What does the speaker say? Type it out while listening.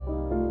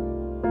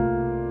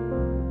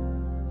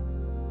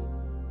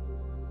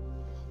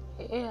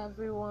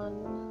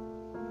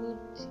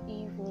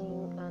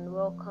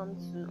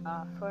welcome to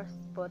our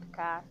first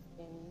podcast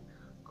in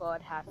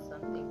God Has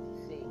Something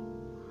to Say.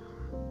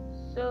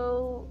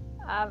 So,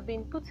 I've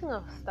been putting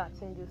off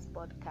starting this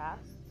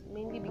podcast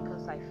mainly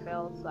because I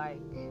felt like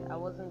I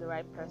wasn't the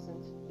right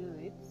person to do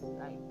it.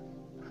 I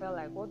felt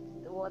like,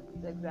 what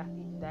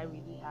exactly did I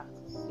really have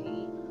to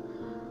say?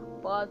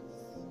 But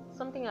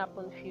something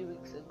happened a few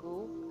weeks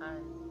ago,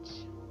 and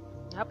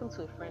it happened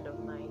to a friend of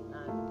mine,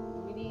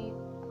 and it really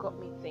got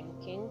me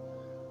thinking,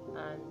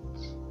 and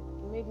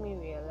it made me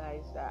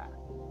realize that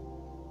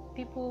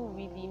people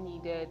really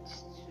needed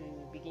to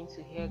begin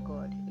to hear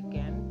God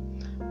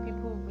again.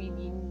 People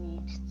really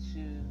need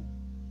to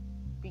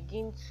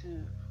begin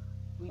to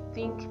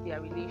rethink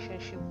their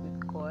relationship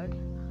with God.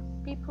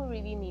 People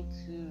really need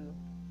to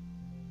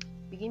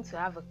begin to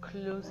have a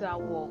closer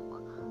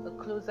walk, a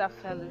closer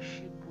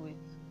fellowship with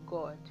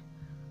God.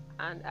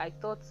 And I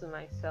thought to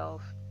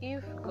myself,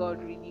 if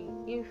God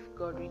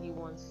really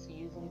wants to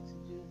use me to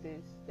do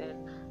this,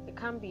 then it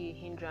can't be a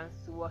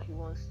hindrance to what He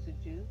wants to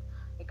do.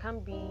 It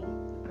can't be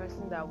the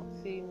person that would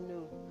say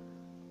no,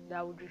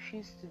 that would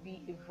refuse to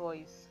be a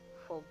voice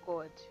for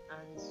God.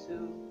 And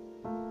so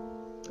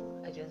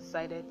I just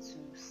decided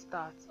to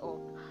start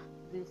up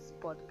this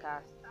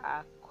podcast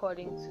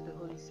according to the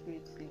Holy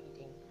Spirit's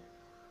leading.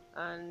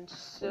 And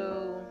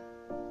so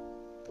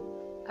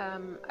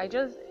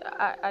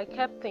I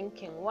kept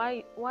thinking,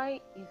 why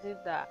is it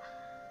that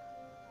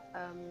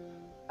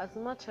as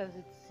much as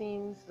it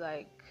seems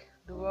like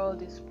the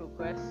world is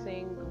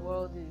progressing, the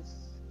world is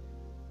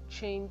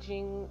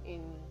changing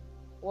in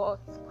what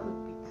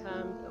could be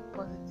termed a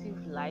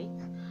positive light,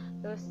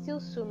 there are still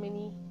so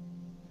many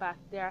bad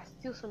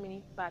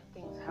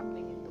things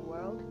happening in the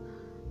world.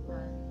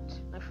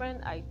 And my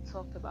friend I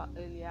talked about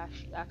earlier,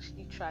 she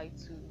actually tried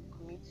to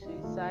commit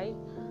suicide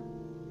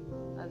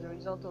as a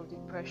result of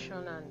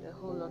depression and a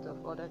whole lot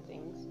of other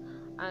things.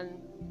 And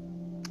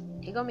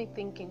it got me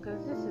thinking,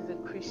 because this is a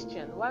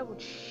Christian, why would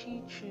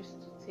she choose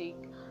to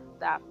take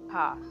that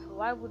path?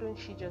 Why wouldn't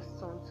she just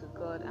turn to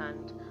God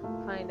and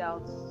find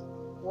out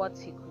what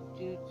He could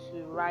do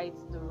to right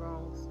the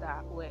wrongs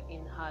that were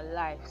in her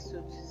life,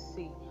 so to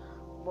say?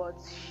 But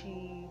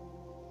she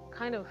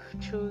kind of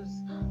chose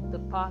the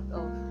path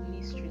of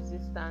least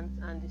resistance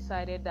and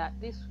decided that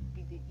this would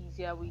be the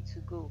easier way to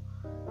go.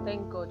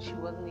 Thank God she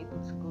wasn't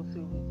able to go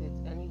through with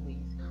it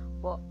anyways.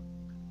 But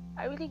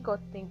I really got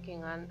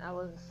thinking, and I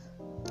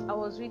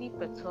was really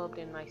perturbed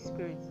in my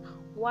spirit.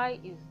 Why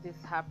is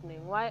this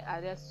happening? Why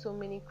are there so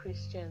many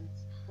Christians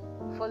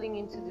falling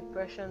into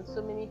depression,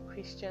 so many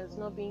Christians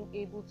not being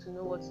able to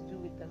know what to do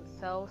with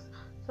themselves,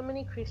 so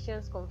many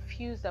Christians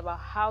confused about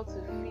how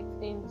to fit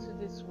into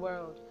this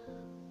world?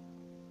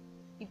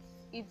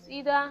 It's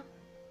either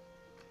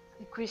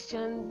the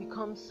Christian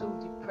becomes so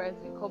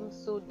depressed, becomes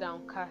so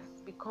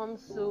downcast,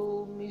 becomes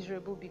so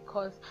miserable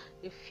because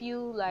they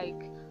feel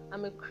like,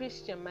 I'm a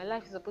Christian, my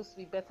life is supposed to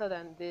be better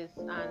than this,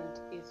 and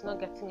it's not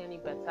getting any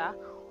better.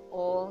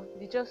 Or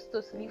they just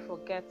totally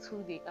forget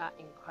who they are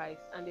in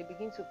Christ, and they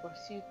begin to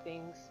pursue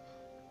things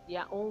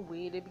their own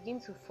way. They begin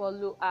to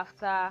follow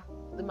after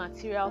the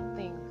material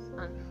things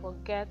and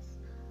forget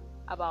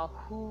about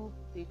who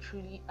they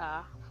truly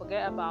are,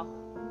 forget about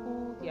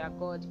who their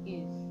God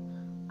is,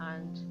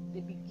 and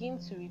they begin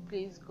to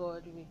replace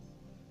God with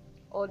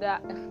other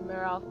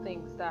ephemeral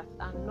things that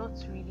are not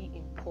really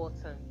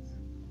important.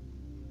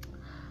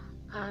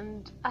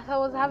 And as I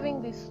was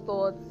having these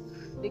thoughts,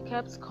 they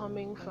kept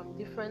coming from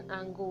different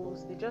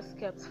angles. They just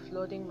kept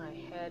flooding my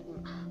head,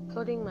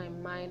 flooding my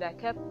mind. I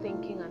kept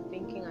thinking and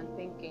thinking and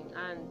thinking.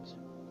 And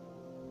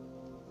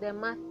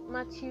then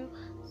Matthew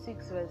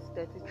 6 verse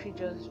 33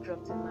 just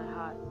dropped in my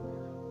heart,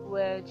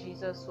 where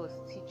Jesus was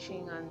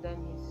teaching, and then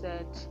He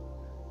said,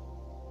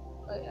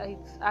 it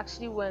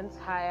actually went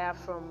higher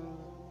from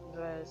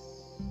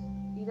verse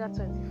either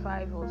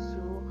 25 or so,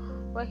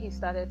 where He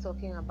started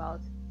talking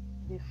about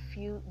the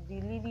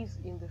lilies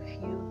in the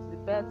field, the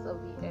birds of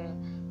the air.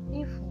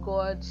 If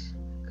God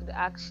could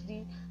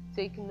actually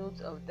take note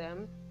of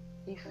them,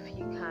 if He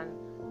can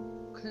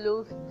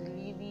clothe the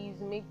lilies,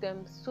 make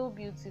them so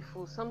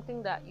beautiful,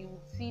 something that you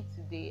would see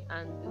today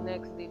and the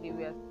next day they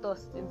were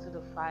tossed into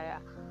the fire,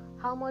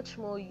 how much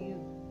more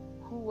you,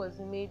 who was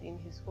made in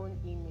His own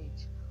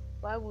image?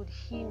 Why would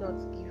He not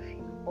give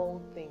you all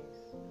things?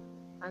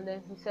 And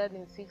then He said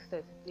in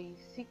 6:33,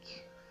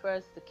 seek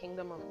first the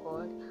kingdom of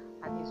God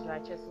and His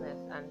righteousness,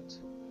 and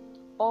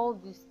all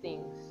these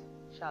things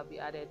shall be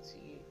added to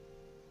you.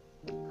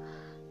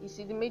 You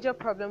see, the major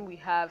problem we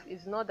have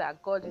is not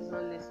that God is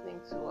not listening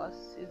to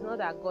us. It's not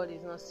that God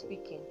is not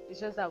speaking. It's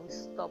just that we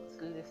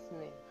stopped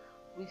listening.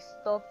 We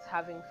stopped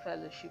having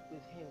fellowship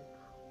with Him.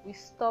 We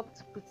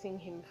stopped putting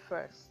Him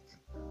first.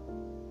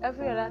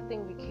 Every other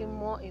thing became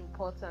more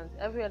important.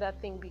 Every other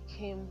thing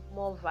became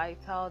more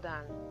vital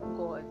than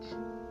God.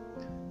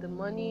 The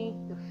money,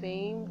 the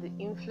fame, the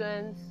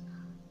influence,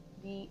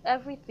 the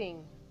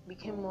everything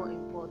became more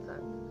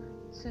important.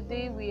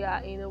 Today we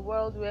are in a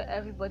world where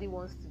everybody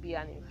wants to be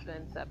an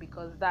influencer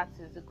because that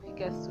is the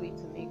quickest way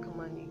to make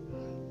money.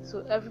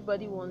 So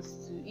everybody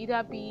wants to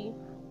either be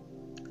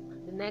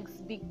the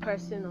next big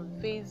person on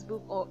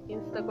Facebook or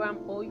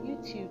Instagram or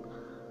YouTube.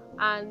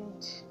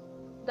 And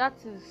that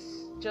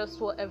is just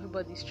what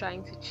everybody's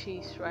trying to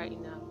chase right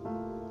now.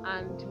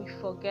 And we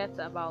forget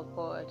about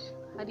God.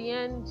 At the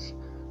end,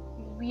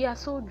 we are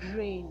so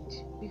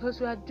drained because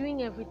we are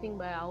doing everything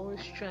by our own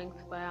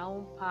strength, by our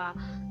own power.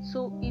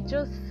 So it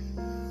just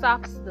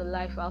saps the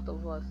life out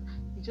of us.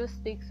 It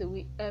just takes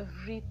away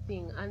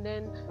everything, and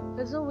then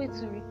there's no way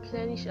to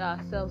replenish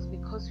ourselves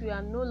because we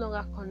are no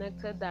longer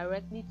connected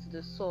directly to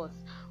the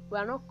source. We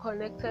are not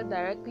connected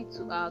directly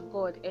to our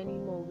God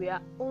anymore. We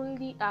are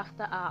only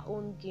after our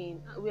own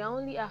gain. We are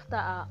only after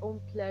our own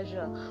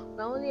pleasure. We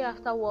are only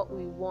after what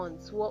we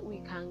want, what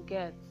we can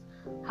get,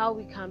 how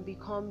we can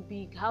become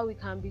big, how we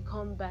can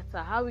become better,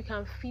 how we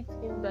can fit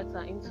in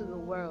better into the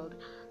world.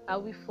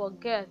 And we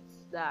forget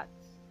that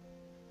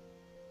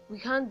we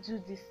can't do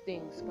these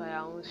things by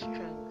our own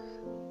strength.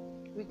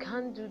 We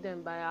can't do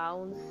them by our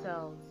own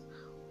selves.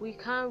 We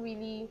can't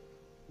really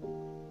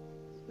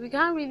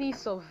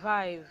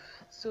survive,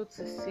 so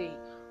to say,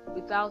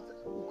 without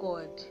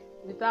God,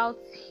 without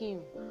Him.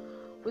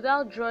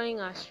 Without drawing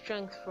our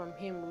strength from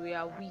Him, we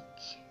are weak.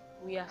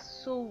 We are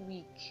so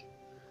weak.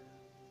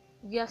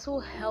 We are so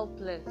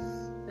helpless.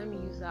 Let me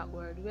use that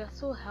word. We are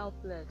so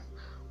helpless.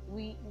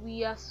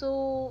 We are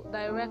so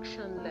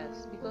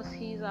directionless because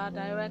He's our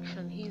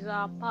direction. He's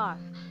our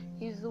path.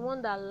 He's the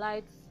one that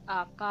lights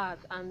our path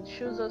and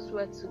shows us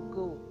where to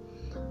go.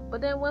 But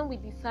then when we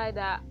decide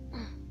that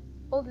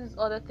all these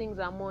other things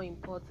are more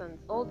important,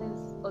 all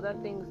these other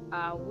things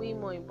are way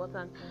more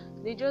important,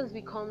 they just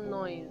become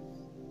noise.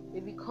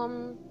 They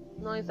become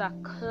noise that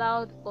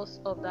cloud us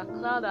up, that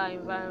cloud our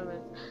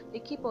environment. They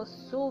keep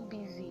us so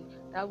busy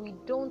that we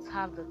don't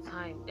have the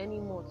time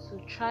anymore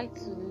to try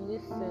to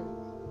listen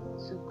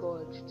to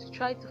God, to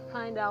try to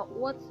find out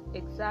what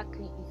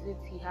exactly is it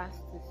He has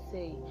to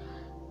say.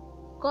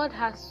 God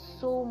has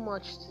so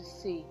much to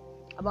say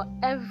about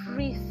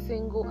every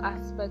single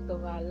aspect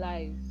of our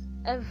lives.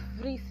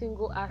 Every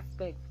single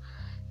aspect.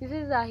 He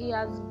says that He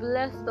has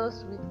blessed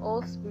us with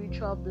all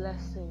spiritual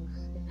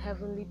blessings in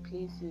heavenly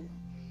places.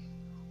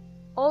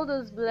 All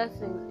those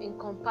blessings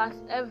encompass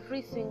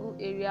every single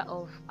area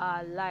of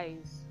our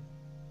lives,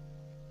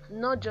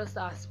 not just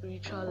our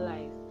spiritual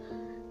lives.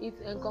 It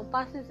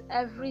encompasses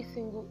every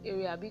single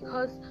area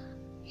because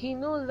He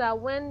knows that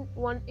when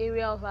one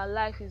area of our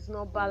life is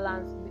not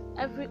balanced,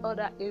 every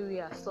other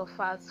area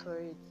suffers for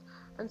it.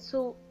 And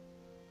so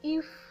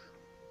if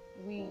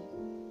we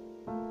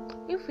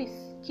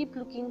keep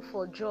looking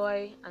for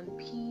joy and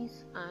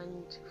peace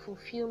and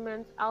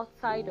fulfillment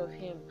outside of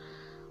Him,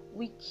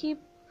 we keep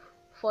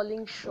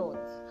falling short,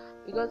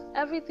 because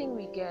everything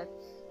we get,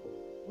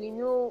 we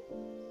know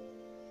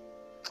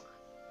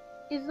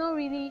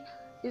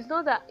it's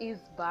not that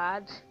it's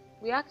bad.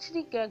 We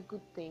actually get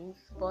good things,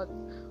 but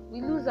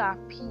we lose our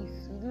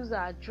peace, we lose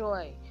our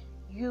joy.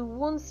 You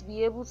won't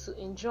be able to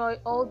enjoy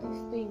all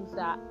these things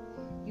that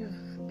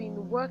you've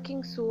been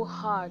working so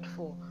hard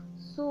for.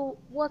 So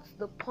what's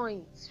the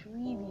point,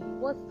 really?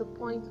 What's the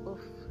point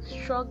of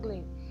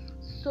struggling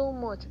so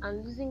much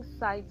and losing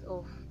sight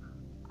of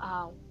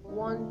our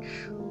one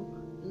true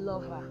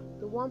lover,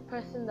 the one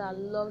person that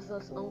loves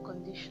us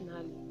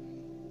unconditionally?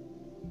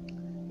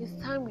 It's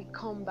time we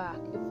come back.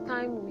 It's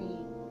time we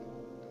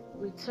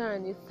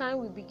return. It's time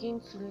we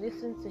begin to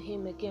listen to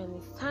Him again.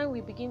 It's time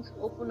we begin to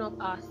open up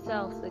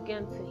ourselves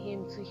again to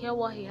Him, to hear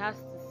what He has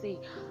to say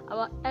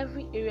about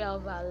every area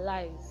of our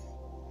lives.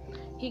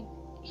 He's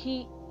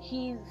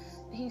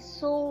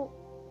so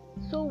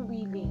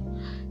willing.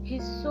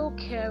 He's so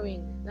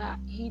caring that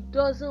He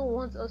doesn't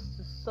want us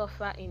to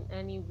suffer in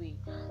any way.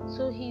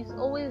 So He's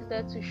always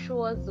there to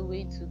show us the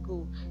way to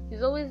go.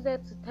 He's always there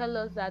to tell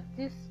us that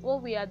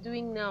what we are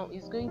doing now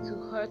is going to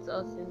hurt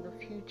us in the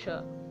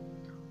future.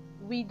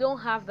 We don't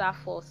have that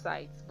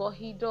foresight, but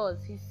He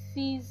does. He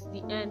sees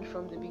the end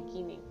from the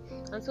beginning,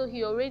 and so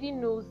He already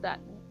knows that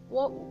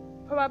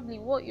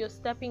what you're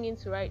stepping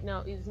into right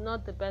now is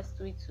not the best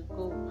way to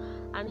go,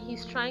 and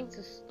He's trying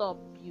to stop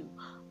you.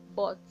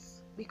 But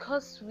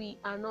because we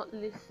are not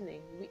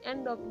listening, we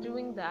end up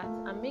doing that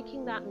and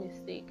making that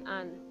mistake,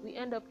 and we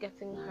end up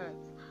getting hurt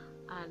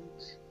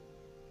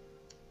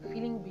and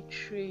feeling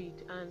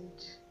betrayed and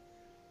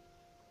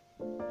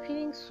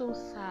feeling so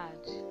sad.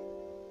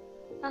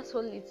 That's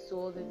what leads to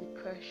all the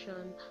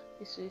depression,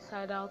 the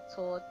suicidal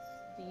thoughts,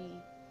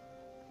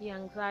 the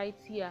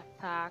anxiety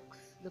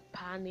attacks, the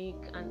panic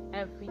and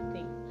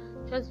everything.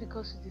 Just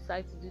because we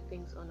decide to do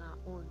things on our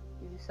own.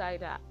 We decide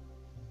that,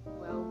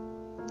 well,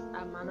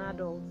 I'm an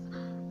adult,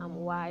 I'm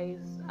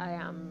wise, I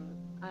am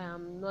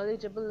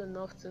knowledgeable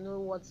enough to know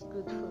what's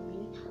good for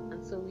me,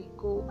 and so we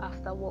go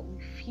after what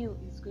we feel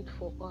is good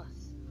for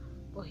us.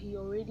 But He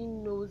already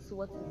knows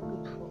what is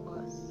good for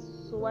us.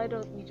 So why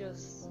don't we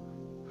just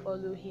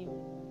follow Him?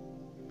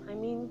 I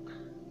mean,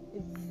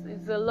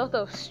 it's a lot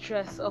of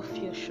stress off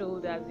your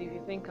shoulders if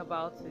you think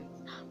about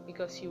it,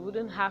 because you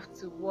wouldn't have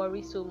to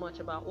worry so much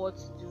about what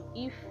to do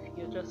if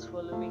you're just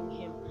following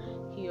Him.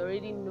 He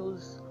already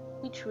knows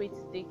which way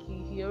to take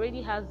you. He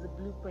already has the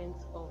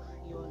blueprint of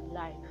your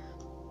life.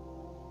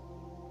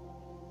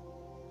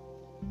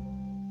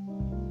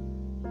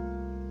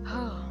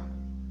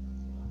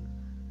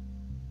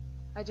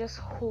 I just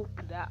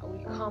hope that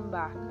we come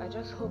back. I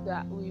just hope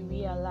that we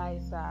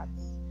realize that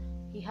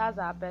He has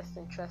our best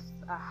interests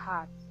at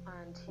heart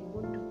and He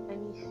won't do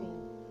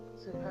anything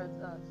to hurt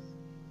us.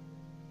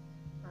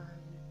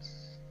 And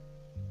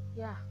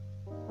yeah,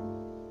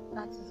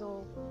 that is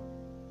all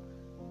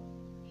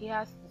He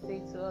has to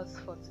say to us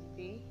for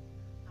today.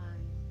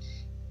 And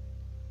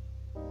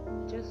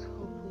I just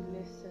hope we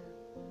listen.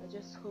 I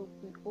just hope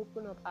we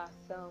open up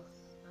ourselves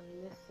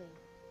and listen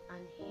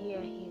and hear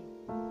Him.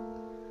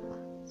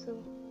 So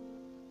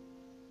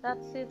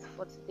that's it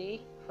for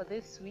today, for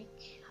this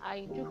week.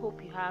 I do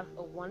hope you have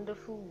a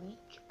wonderful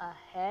week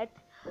ahead,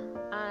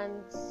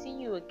 and see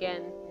you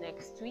again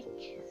next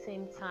week,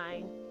 same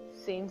time,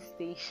 same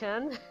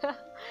station.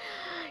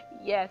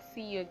 Yes,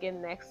 see you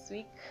again next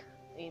week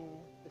in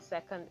the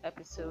second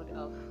episode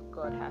of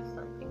God Has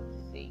Something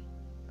to Say.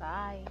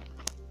 Bye.